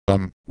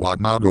What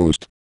now,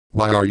 Ghost?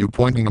 Why are you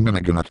pointing a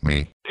minigun at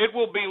me? It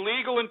will be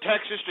legal in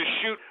Texas to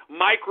shoot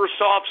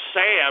Microsoft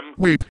Sam.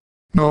 Wait.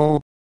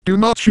 No. Do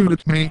not shoot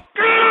at me. Oh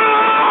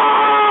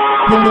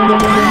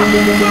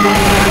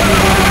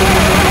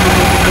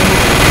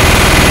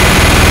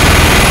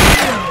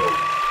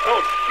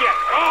shit!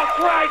 Oh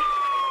Christ!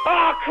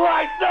 Oh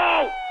Christ,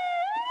 no!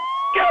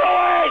 Get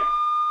away!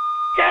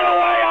 Get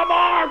away! I'm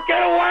armed!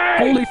 Get away!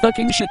 Holy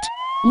fucking shit.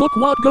 Look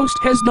what Ghost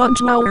has done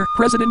to our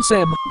President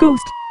Sam.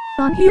 Ghost,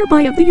 on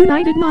hereby of the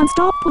United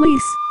Non-Stop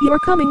Police, you're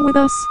coming with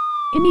us.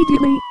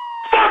 Immediately.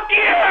 Fuck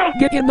you!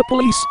 Get in the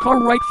police car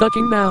right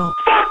fucking now.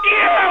 Fuck you!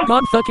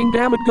 God fucking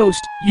damn it,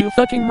 Ghost. You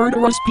fucking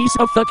murderous piece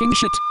of fucking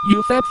shit.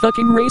 You fat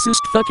fucking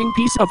racist fucking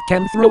piece of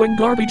can throwing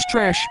garbage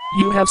trash.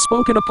 You have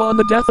spoken upon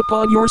the death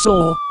upon your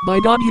soul. By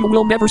God, you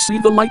will never see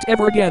the light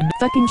ever again.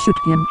 Fucking shoot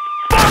him.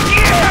 Fuck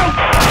you!